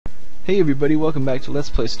Hey everybody, welcome back to Let's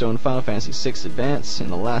Play Stone Final Fantasy VI Advance. In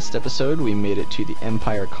the last episode, we made it to the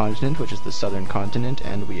Empire continent, which is the southern continent,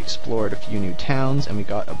 and we explored a few new towns, and we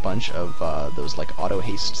got a bunch of those like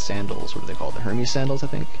auto-haste sandals. What are they called? The Hermes sandals, I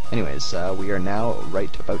think? Anyways, we are now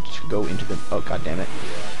right about to go into the... Oh, goddammit.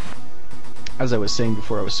 As I was saying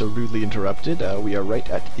before I was so rudely interrupted, we are right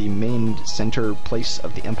at the main center place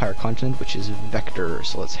of the Empire continent, which is Vector.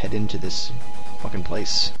 So let's head into this fucking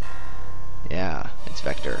place. Yeah, it's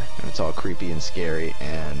Vector, and it's all creepy and scary,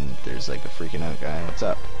 and there's like a freaking out guy. What's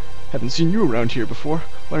up? Haven't seen you around here before.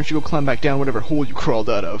 Why don't you go climb back down whatever hole you crawled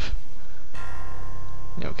out of?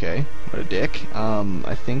 Okay, what a dick.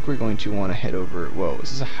 I think we're going to want to head over... Whoa, is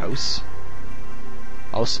this a house?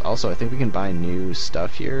 Also, I think we can buy new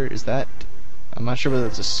stuff here. Is that... I'm not sure whether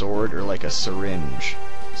it's a sword or like a syringe.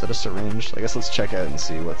 Is that a syringe? I guess let's check out and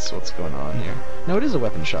see what's going on here. No, it is a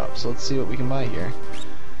weapon shop, so let's see what we can buy here.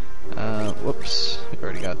 Whoops, we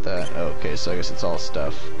already got that. Oh, okay, so I guess it's all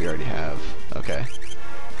stuff we already have. Okay.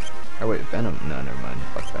 Or wait, Venom? No, never mind.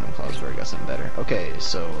 Fuck Venom Claws, we already got something better. Okay,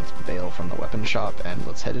 so let's bail from the weapon shop and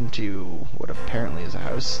let's head into what apparently is a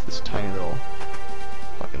house. This tiny little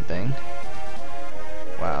fucking thing.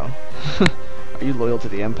 Wow. Are you loyal to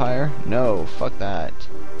the Empire? No, fuck that.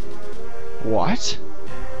 What?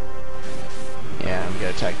 Yeah, I'm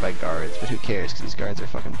getting attacked by guards, but who cares, because these guards are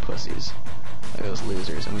fucking pussies. Look at those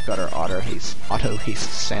losers. And we've got our auto haste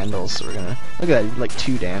sandals, so we're gonna... Look at that, like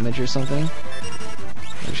 2 damage or something.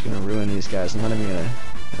 We're just gonna ruin these guys. I'm not even gonna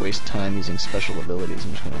waste time using special abilities.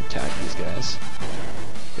 I'm just gonna attack these guys.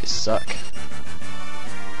 They suck.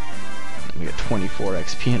 And we got 24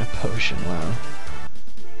 XP and a potion, wow.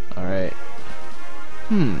 Alright.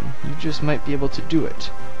 You just might be able to do it.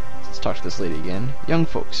 Let's talk to this lady again. Young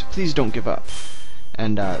folks, please don't give up.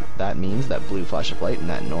 And that means that blue flash of light and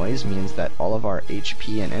that noise means that all of our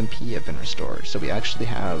HP and MP have been restored. So we actually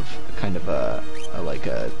have kind of a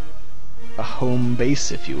home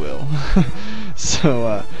base, if you will.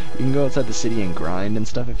 So you can go outside the city and grind and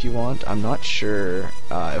stuff if you want. I'm not sure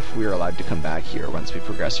if we're allowed to come back here once we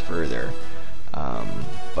progress further.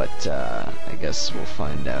 But I guess we'll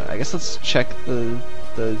find out. I guess let's check the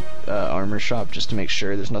armor shop just to make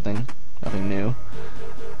sure there's nothing new.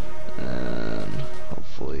 And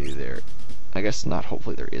hopefully there... I guess not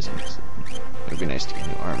hopefully there isn't. It would be nice to get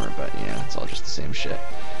new armor, but yeah, it's all just the same shit.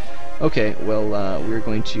 Okay, well, we're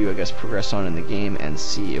going to, I guess, progress on in the game and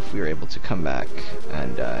see if we're able to come back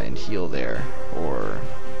and heal there, or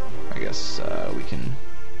I guess we can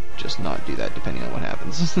just not do that depending on what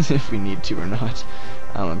happens, if we need to or not.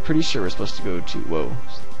 I'm pretty sure we're supposed to go to... Whoa.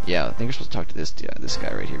 Yeah, I think we're supposed to talk to this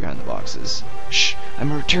guy right here behind the boxes. Shh!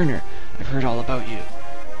 I'm a returner! I've heard all about you.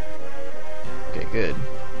 Okay, good.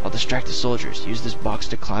 I'll distract the soldiers. Use this box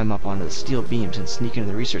to climb up onto the steel beams and sneak into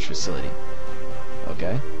the research facility.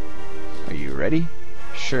 Okay. Are you ready?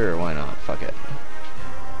 Sure, why not? Fuck it.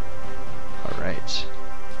 Alright.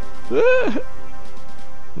 Look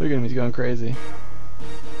at him, he's going crazy.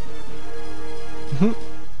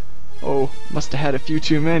 Oh, must have had a few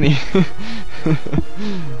too many.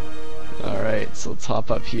 Alright, so let's hop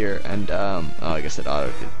up here and, oh, I guess it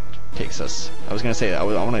takes us... I was gonna say, I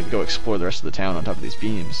want to go explore the rest of the town on top of these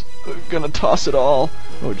beams. Gonna toss it all.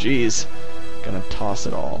 Oh, jeez. Gonna toss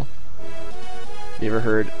it all. You ever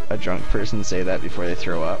heard a drunk person say that before they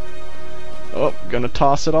throw up? Oh, gonna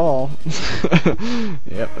toss it all.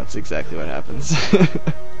 Yep, that's exactly what happens.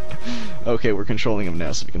 Okay, we're controlling him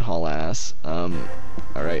now so we can haul ass.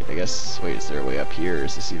 Alright, I guess... Wait, is there a way up here?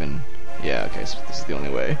 Is this even... Yeah, okay, so this is the only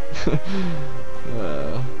way.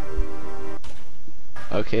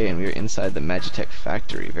 Okay, and we're inside the Magitek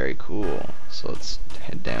factory. Very cool. So let's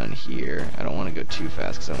head down here. I don't want to go too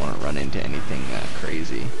fast because I want to run into anything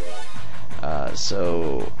crazy.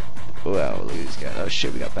 So... Wow, look at these guys. Oh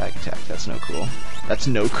shit, we got back attack. That's no cool. That's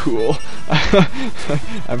no cool.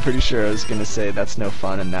 I'm pretty sure I was gonna say that's no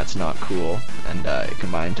fun and that's not cool. And it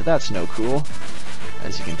combined to that's no cool.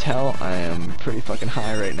 As you can tell, I am pretty fucking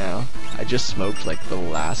high right now. I just smoked like the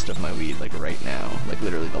last of my weed, like right now. Like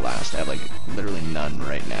literally the last. I have like literally none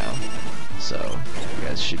right now. So you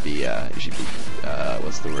guys should be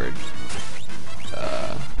what's the word?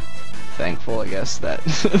 Thankful, I guess, that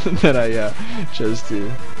that I chose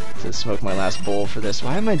to smoke my last bowl for this.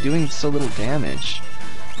 Why am I doing so little damage?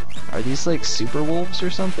 Are these like super wolves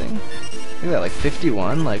or something? Look at that, like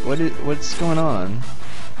 51. Like what's going on?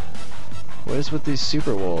 What is with these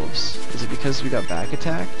super wolves? Is it because we got back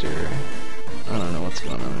attacked, or I don't know what's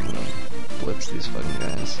going on? I'm gonna blitz these fucking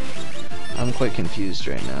guys. I'm quite confused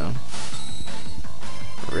right now.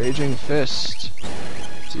 Raging fist.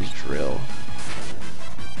 Let's use drill.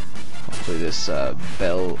 Hopefully this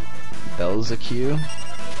Belzacu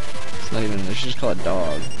It's not even, they should just call it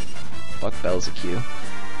dog. Fuck Bell's a Q.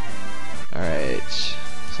 Alright.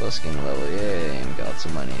 So let's gain a level. Yay, and we got lots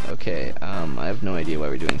of money. Okay, I have no idea why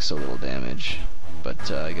we're doing so little damage.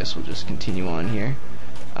 But I guess we'll just continue on here.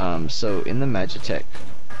 So in the Magitek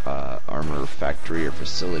armor factory or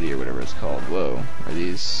facility or whatever it's called. Whoa, are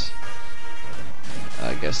these...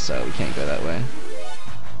 I guess we can't go that way.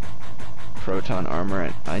 Proton armor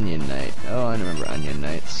and onion knight. Oh, I remember onion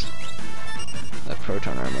knights. That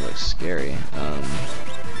proton armor looks scary.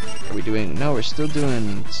 Are we doing... No, we're still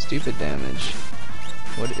doing stupid damage.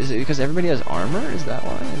 What is it? Because everybody has armor? Is that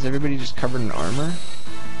why? Is everybody just covered in armor?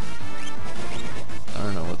 I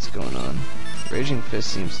don't know what's going on. Raging Fist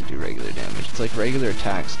seems to do regular damage. It's like regular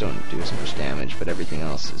attacks don't do as much damage, but everything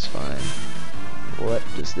else is fine. What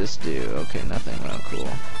does this do? Okay, nothing. Wow, cool.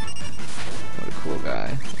 What a cool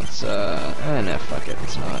guy. Let's, nah, fuck it.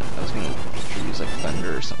 It's not. I was gonna use, like,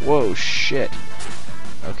 thunder or something. Whoa, shit!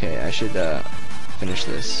 Okay, I should, finish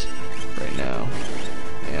this right now.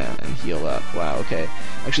 Yeah, and heal up. Wow, okay.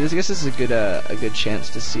 Actually, I guess this is a good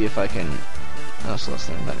chance to see if I can... Oh,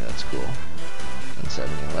 Celestial Thunder, that's cool. And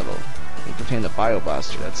 17 level. You can obtain the Bio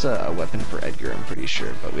Blaster. That's a weapon for Edgar, I'm pretty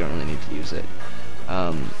sure, but we don't really need to use it.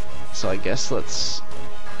 So I guess let's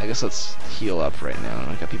heal up right now.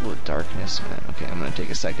 I got people with darkness, man. Okay, I'm gonna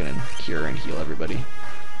take a second and cure and heal everybody.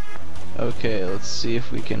 Okay, let's see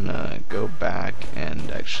if we can go back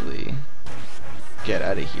and actually get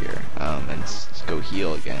out of here and go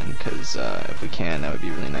heal again. Because if we can, that would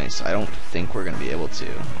be really nice. I don't think we're gonna be able to,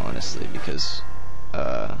 honestly, because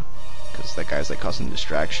that guy's like causing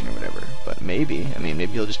distraction or whatever. But maybe, I mean,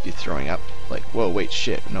 maybe he'll just be throwing up. Like, whoa, wait,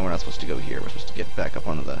 shit. No, we're not supposed to go here. We're supposed to get back up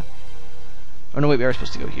onto the... Oh no, wait, we are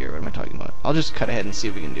supposed to go here. What am I talking about? I'll just cut ahead and see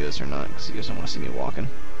if we can do this or not, because you guys don't want to see me walking.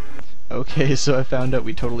 Okay, so I found out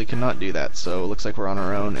we totally cannot do that, so it looks like we're on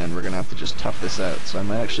our own, and we're gonna have to just tough this out. So I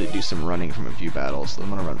might actually do some running from a few battles, so I'm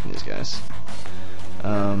gonna run from these guys.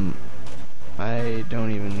 I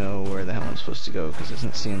don't even know where the hell I'm supposed to go, because it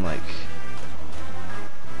doesn't seem like...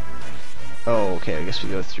 Oh, okay, I guess we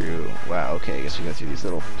go through... Wow, okay, I guess we go through these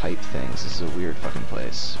little pipe things. This is a weird fucking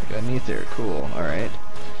place. We got an ether, cool, alright.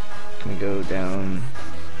 Can we go down...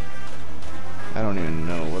 I don't even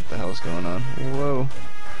know what the hell's going on. Whoa.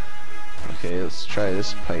 Okay, let's try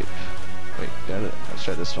this pipe. Wait, got it. Let's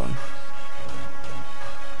try this one.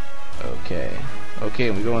 Okay. Okay,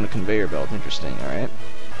 and we go on a conveyor belt. Interesting, alright.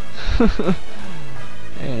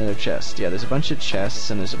 And another chest. Yeah, there's a bunch of chests,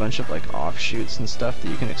 and there's a bunch of, like, offshoots and stuff that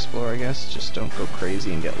you can explore, I guess. Just don't go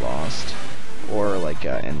crazy and get lost. Or, like,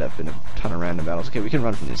 end up in a ton of random battles. Okay, we can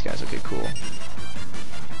run from these guys. Okay, cool.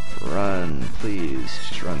 Run, please.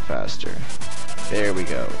 Just run faster. There we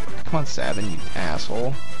go. Come on, Sabin, you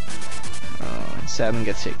asshole. Oh, Sabin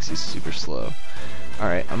gets hit because he's super slow.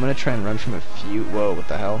 Alright, I'm gonna try and run from a few... Whoa, what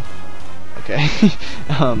the hell? Okay.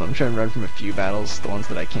 I'm trying to run from a few battles, the ones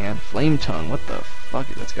that I can. Flame Tongue, what the fuck?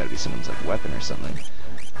 That's gotta be someone's, like, weapon or something.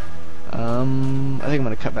 I think I'm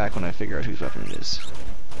gonna cut back when I figure out whose weapon it is.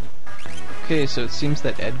 Okay, so it seems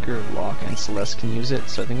that Edgar, Locke, and Celeste can use it,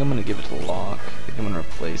 so I think I'm gonna give it to Locke. I think I'm gonna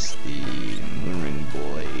replace the Moonring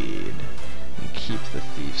Blade and keep the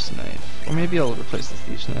Thief's Knife. Or maybe I'll replace the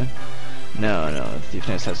Thief's Knife. No, the Thief's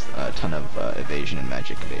Knife has a ton of evasion and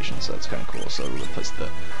magic evasion, so that's kind of cool. So we'll replace the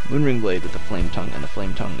Moonring Blade with the Flame Tongue, and the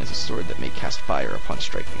Flame Tongue is a sword that may cast fire upon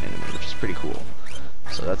striking an enemy, which is pretty cool.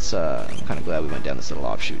 So that's, I'm kind of glad we went down this little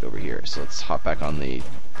offshoot over here. So let's hop back on the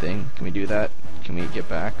thing. Can we do that? Can we get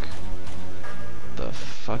back? The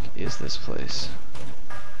fuck is this place?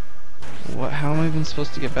 What? How am I even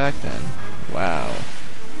supposed to get back then? Wow.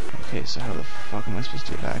 Okay, so how the fuck am I supposed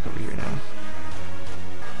to get back over here now?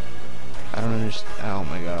 I don't understand. Oh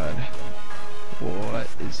my god. What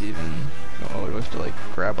is even... Oh, do I have to, like,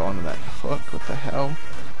 grab onto that hook? What the hell?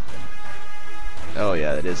 Oh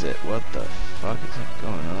yeah, that is it. What the fuck is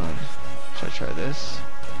going on? Should I try this?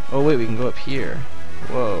 Oh wait, we can go up here.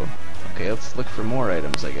 Whoa. Okay, let's look for more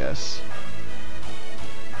items, I guess.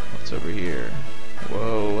 What's over here?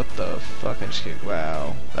 Whoa, what the fuck? I just get...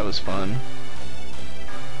 Wow, that was fun.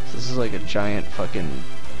 So this is like a giant fucking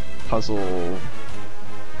puzzle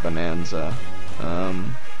bonanza.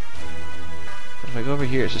 If I go over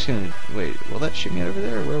here, it's just gonna... Wait, will that shoot me over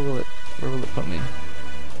there, or where will it put me?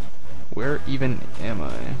 Where even am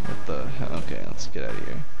I? What the hell? Okay, let's get out of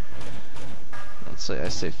here. I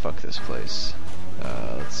say fuck this place.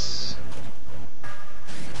 Let's...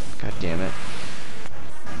 God damn it.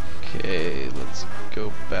 Okay, let's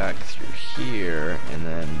go back through here, and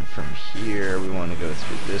then from here we want to go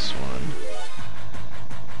through this one.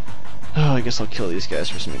 Oh, I guess I'll kill these guys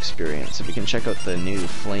for some experience. If we can check out the new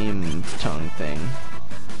Flame Tongue thing.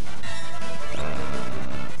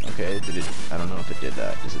 Okay, Okay, did it? I don't know if it did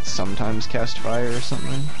that. Does it sometimes cast fire or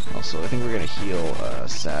something? Also, I think we're gonna heal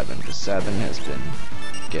Sabin, because Sabin has been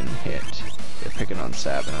getting hit. They're picking on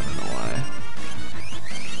Sabin, I don't know why.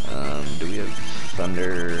 Do we have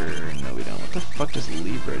Thunder? No, we don't. What the fuck does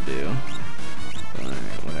Libra do?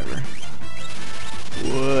 Alright, whatever.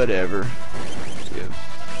 Whatever. We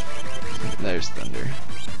have... There's Thunder.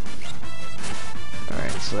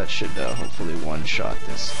 Alright, so that should hopefully one-shot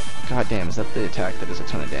this. God damn, is that the attack that does a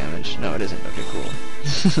ton of damage? No, it isn't. Okay, cool.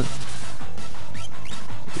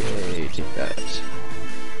 Yay, take that.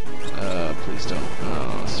 Please don't.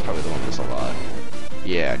 Oh, this is probably the one that does a lot.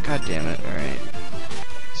 Yeah, god damn it. Alright.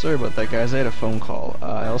 Sorry about that, guys. I had a phone call.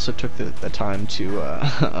 I also took the time to,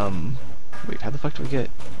 wait, how the fuck do we get...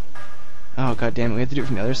 Oh, god damn it, we have to do it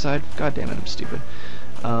from the other side? God damn it, I'm stupid.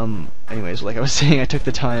 Anyways, like I was saying, I took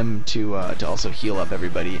the time to also heal up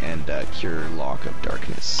everybody and cure Lock of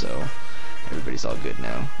Darkness, so everybody's all good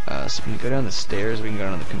now. So we can go down the stairs, we can go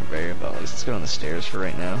down the conveyor belt. Let's go down the stairs for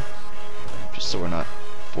right now, just so we're not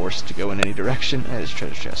forced to go in any direction. There's a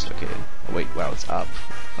treasure chest, okay. Oh wait, wow, it's up.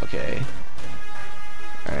 Okay.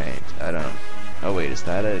 Alright, I don't... Oh wait, is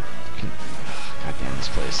that a... God damn this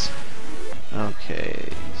place. Okay,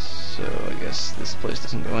 so I guess this place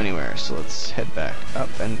doesn't go anywhere, so let's head back up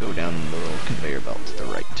and go down the little conveyor belt to the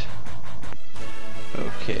right.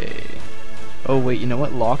 Okay. Oh wait, you know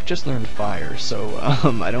what? Locke just learned fire, so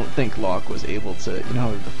I don't think Locke was able to... You know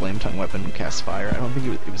how the flame tongue weapon casts fire? I don't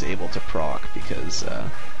think he was able to proc because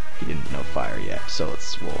he didn't know fire yet. So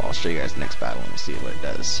I'll show you guys the next battle and see what it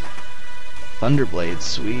does. Thunderblade,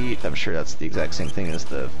 sweet. I'm sure that's the exact same thing as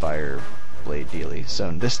the fire blade dealy.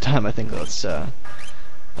 So this time I think let's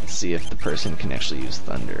see if the person can actually use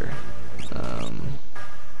thunder.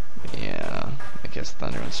 Yeah, I guess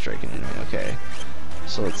thunder when striking an enemy. Okay,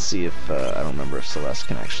 so let's see if I don't remember if Celeste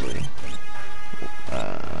can actually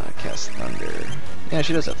cast thunder. Yeah,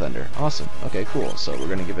 she does have thunder. Awesome. Okay, cool. So we're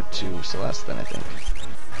gonna give it to Celeste then, I think.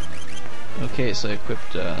 Okay, so I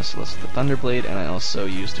equipped Celeste with the Thunderblade, and I also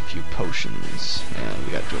used a few potions, and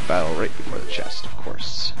we got to a battle right before the chest, of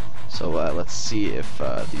course. So let's see if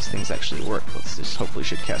these things actually work. This hopefully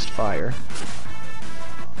should cast fire.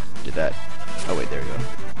 Did that? Oh wait, there we go.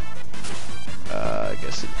 I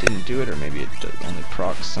guess it didn't do it, or maybe it only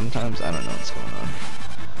procs sometimes. I don't know what's going on.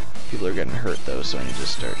 People are getting hurt though, so I need to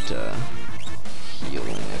start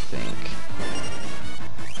healing, I think.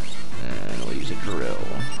 And we'll use a drill.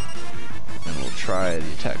 And we'll try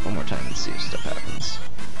the attack one more time and see if stuff happens.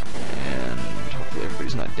 And hopefully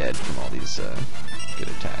everybody's not dead from all these good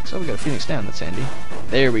attacks. Oh, we got a Phoenix down, that's handy.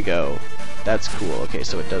 There we go. That's cool. Okay,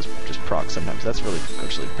 so it does just proc sometimes. That's really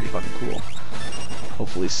actually pretty fucking cool.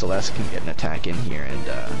 Hopefully Celeste can get an attack in here and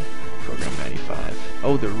program 95.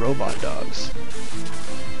 Oh, they're robot dogs.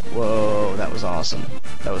 Whoa, that was awesome.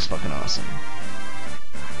 That was fucking awesome.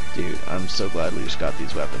 Dude, I'm so glad we just got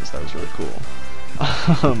these weapons. That was really cool.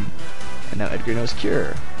 And now Edgar knows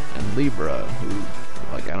Cure. And Libra,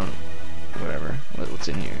 who, like, I don't... Whatever. What's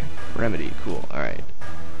in here? Remedy, cool, alright.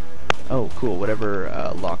 Oh, cool, whatever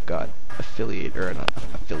Locke got affiliated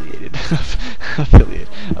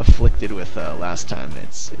afflicted with last time,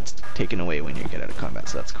 it's taken away when you get out of combat,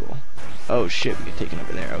 so that's cool. Oh shit, we get taken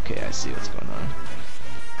over there. Okay, I see what's going on.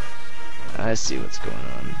 I see what's going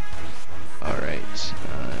on. Alright,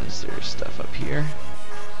 is there stuff up here?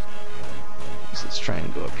 So let's try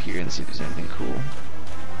and go up here and see if there's anything cool.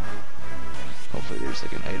 Hopefully there's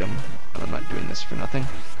like an item. I'm not doing this for nothing.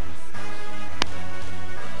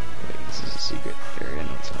 Wait, this is a secret area.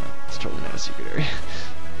 No, it's not. It's totally not a secret area.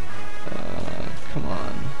 Come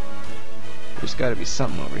on. There's gotta be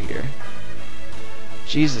something over here.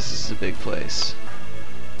 Jesus, this is a big place.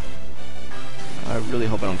 I really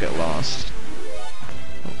hope I don't get lost.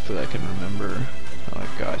 Hopefully I can remember how I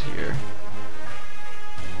got here.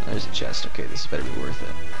 There's a chest. Okay, this better be worth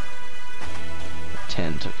it. A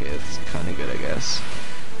tent. Okay, that's kind of good, I guess.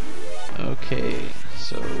 Okay,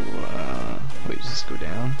 so, wait, does this go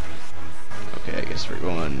down? Okay, I guess we're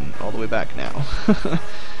going all the way back now.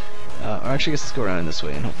 Or actually, I guess let's go around this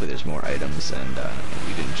way, and hopefully there's more items, and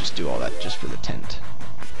we didn't just do all that just for the tent.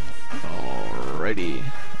 Alrighty,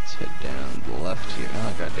 let's head down the left here.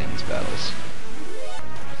 Oh, goddamn these battles.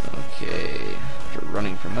 Okay, after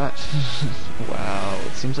running from that. Wow,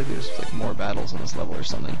 it seems like there's like more battles on this level or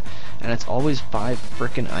something. And it's always 5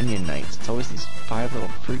 frickin' onion knights. It's always these 5 little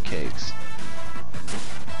fruitcakes.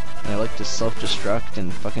 And I like to self-destruct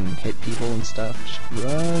and fucking hit people and stuff. Just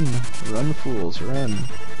run! Run, fools, run!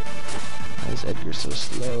 Why is Edgar so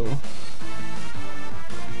slow?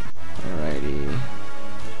 Alrighty.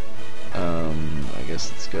 I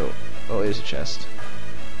guess let's go. Oh, there's a chest.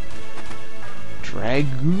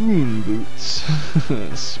 Dragoon boots.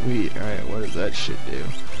 Sweet. Alright, what does that shit do?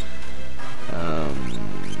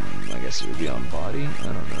 I guess it would be on body? I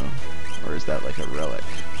don't know. Or is that like a relic?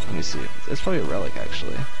 Let me see. It's probably a relic,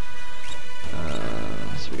 actually.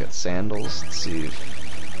 So we got sandals. Let's see.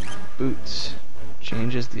 Boots.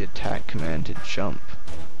 Changes the attack command to jump.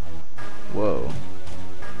 Whoa.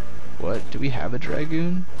 What? Do we have a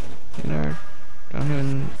Dragoon in our...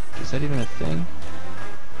 Is that even a thing?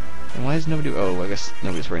 And why is nobody... Oh, I guess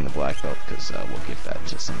nobody's wearing the black belt, because we'll give that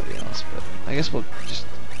to somebody else. But I guess we'll just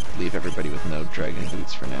leave everybody with no dragon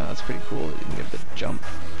boots for now. That's pretty cool that you can get the jump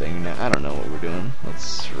thing now. I don't know what we're doing.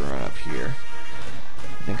 Let's run up here.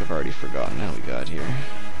 I think I've already forgotten how we got here.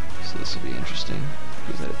 So this will be interesting.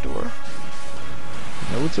 Is that a door?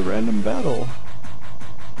 No, it's a random battle.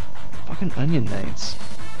 Fucking Onion Knights.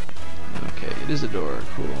 Okay, it is a door.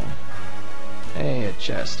 Cool. Hey, a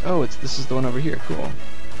chest. Oh, this is the one over here. Cool.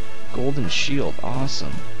 Golden shield.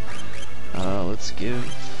 Awesome. Let's give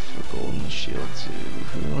a golden shield to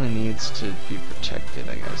who really needs to be protected,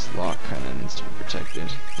 I guess. Locke kind of needs to be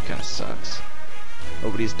protected. He kind of sucks. Oh,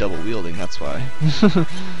 but he's double wielding, that's why.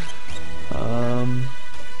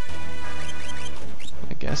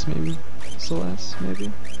 I guess maybe Celeste,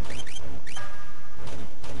 maybe?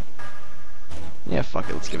 Yeah, fuck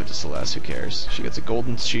it, let's give it to Celeste, who cares? She gets a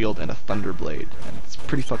golden shield and a thunder blade, and it's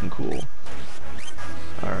pretty fucking cool.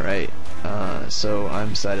 Alright, so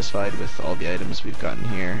I'm satisfied with all the items we've gotten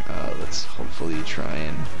here. Let's hopefully try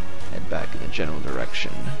and head back in the general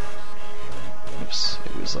direction. Oops,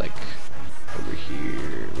 it was like over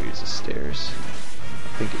here. Where's the stairs? I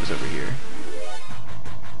think it was over here.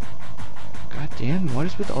 God damn, what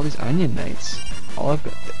is with all these Onion Knights? All I've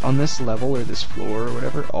got on this level or this floor or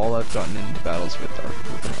whatever, all I've gotten into battles with are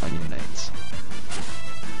Onion Knights.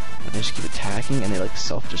 And they just keep attacking and they like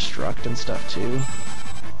self-destruct and stuff too.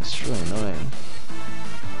 It's really annoying.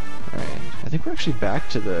 Alright, I think we're actually back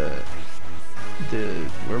to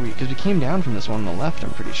because we came down from this one on the left,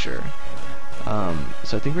 I'm pretty sure.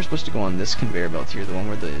 So I think we're supposed to go on this conveyor belt here, the one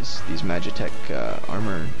where these Magitek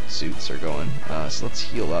armor suits are going. So let's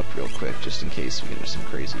heal up real quick, just in case we get into some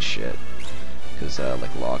crazy shit. Because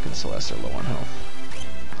like Locke and Celeste are low on health.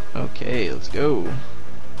 Okay, let's go.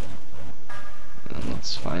 And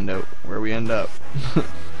let's find out where we end up.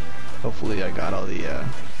 Hopefully I got all the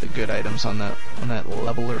good items on that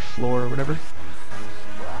level or floor or whatever.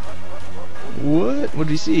 What? What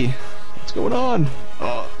did you see? What's going on?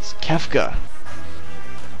 Oh, it's Kefka.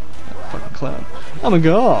 That fucking clown. I'm a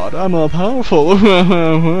god. I'm all powerful.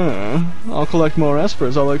 I'll collect more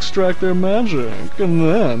espers. I'll extract their magic, and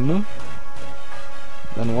then...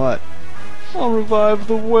 Then what? I'll revive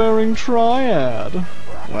the Wearing Triad.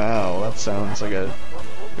 Wow, that sounds like a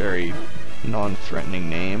very non-threatening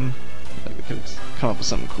name. Like we could come up with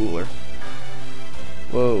something cooler.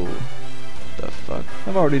 Whoa. The fuck?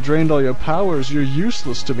 I've already drained all your powers. You're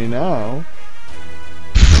useless to me now.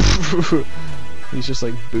 He's just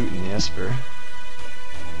like booting the Esper.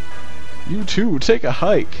 You too, take a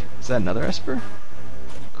hike. Is that another Esper?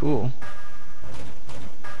 Cool.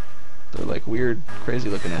 They're like weird, crazy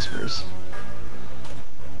looking Espers.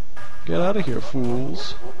 Get out of here,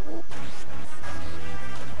 fools.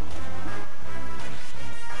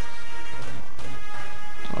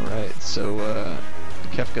 Alright, so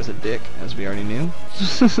Kefka's a dick, as we already knew.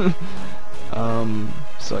 So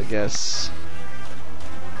I guess...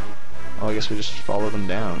 Oh, I guess we just follow them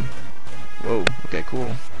down. Whoa, okay,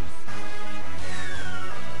 cool.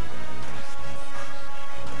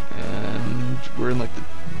 And we're in like the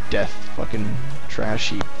death fucking trash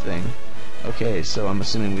heap thing. Okay, so I'm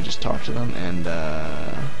assuming we just talk to them and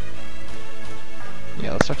yeah,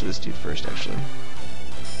 let's talk to this dude first actually.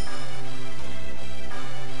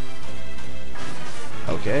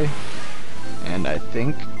 Okay. And I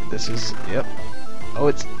think this is, yep. Oh,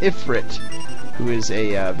 it's Ifrit, who is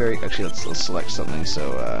a very, actually let's select something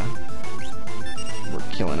so we're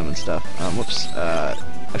killing him and stuff. Whoops,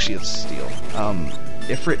 actually let's steal.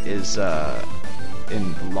 Ifrit is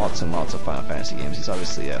in lots and lots of Final Fantasy games. He's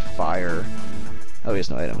obviously a fire. Oh, he has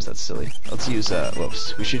no items, that's silly. Let's use,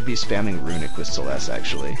 whoops, we should be spamming Runic with Celeste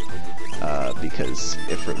actually, because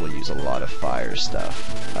Ifrit will use a lot of fire stuff.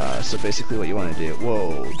 So basically what you want to do,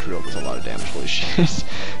 whoa, drill does a lot of damage, holy shit.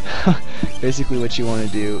 Basically what you want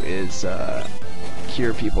to do is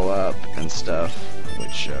cure people up and stuff,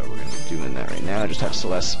 which we're going to be doing that right now. Just have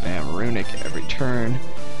Celeste spam Runic every turn.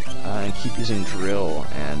 And keep using drill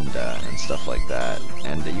and stuff like that.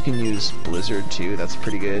 And you can use blizzard too. That's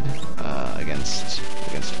pretty good against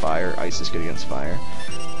fire. Ice is good against fire.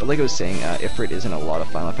 But like I was saying, Ifrit is in a lot of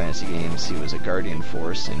Final Fantasy games. He was a Guardian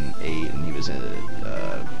Force in 8, and he was a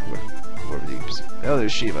what was he? Oh,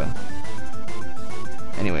 there's Shiva.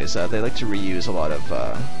 Anyways, they like to reuse a lot of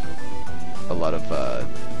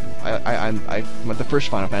the first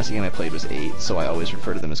Final Fantasy game I played was 8, so I always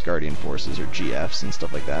refer to them as Guardian Forces or GFs and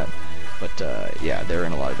stuff like that. But yeah, they're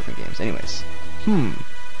in a lot of different games. Anyways,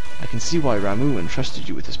 I can see why Ramuh entrusted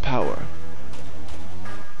you with his power.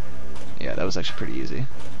 Yeah, that was actually pretty easy.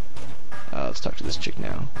 Let's talk to this chick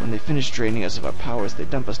now. When they finish draining us of our powers, they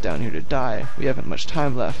dump us down here to die. We haven't much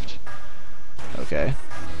time left. Okay.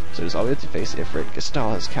 So it is all we have to face Ifrit.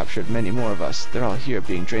 Gestal has captured many more of us. They're all here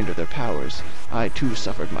being drained of their powers. I too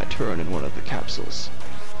suffered my turn in one of the capsules.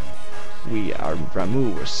 We, our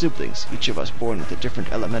Ramuh, were siblings, each of us born with a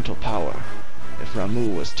different elemental power. If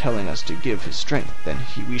Ramuh was telling us to give his strength, then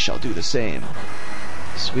we shall do the same.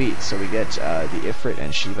 Sweet, so we get the Ifrit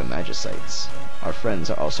and Shiva Magicites. Our friends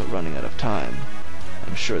are also running out of time.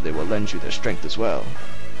 I'm sure they will lend you their strength as well.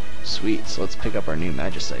 Sweet, so let's pick up our new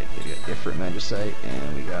Magicite. We got Ifrit Magicite,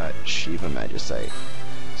 and we got Shiva Magicite.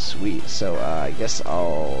 Sweet, so I guess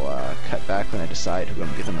I'll cut back when I decide who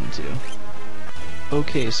I'm giving them to.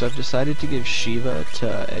 Okay, so I've decided to give Shiva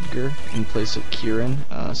to Edgar in place of Kieran.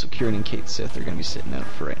 So Kieran and Cait Sith are going to be sitting out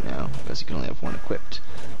for right now, because you can only have one equipped.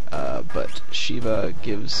 But Shiva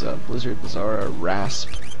gives Blizzard Lazara Rasp,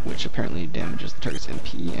 which apparently damages the target's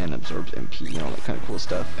MP and absorbs MP and all that kind of cool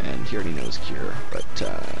stuff, and he already knows Cure. But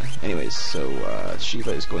anyways, so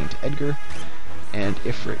Shiva is going to Edgar, and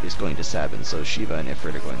Ifrit is going to Sabin. So Shiva and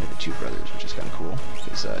Ifrit are going to the two brothers, which is kind of cool,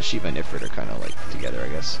 because Shiva and Ifrit are kind of like together, I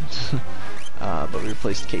guess. But we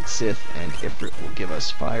replaced Cait Sith, and Ifrit will give us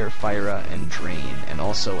Fire, Fyra, and Drain. And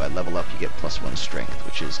also at level up you get +1 Strength,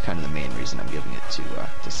 which is kind of the main reason I'm giving it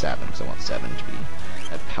to Sabin, because I want Sabin to be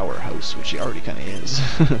a powerhouse, which he already kind of is.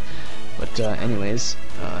 But anyways,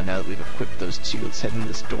 now that we've equipped those two, let's head into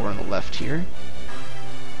this door on the left here.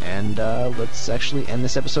 And let's actually end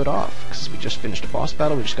this episode off, because we just finished a boss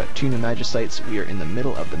battle, we just got 2 new Magicites, we are in the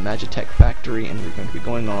middle of the Magitek factory, and we're going to be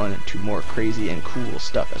going on to more crazy and cool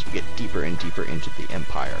stuff as we get deeper and deeper into the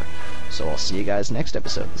Empire. So I'll see you guys next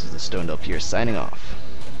episode. This is the Stoned Elf here, signing off.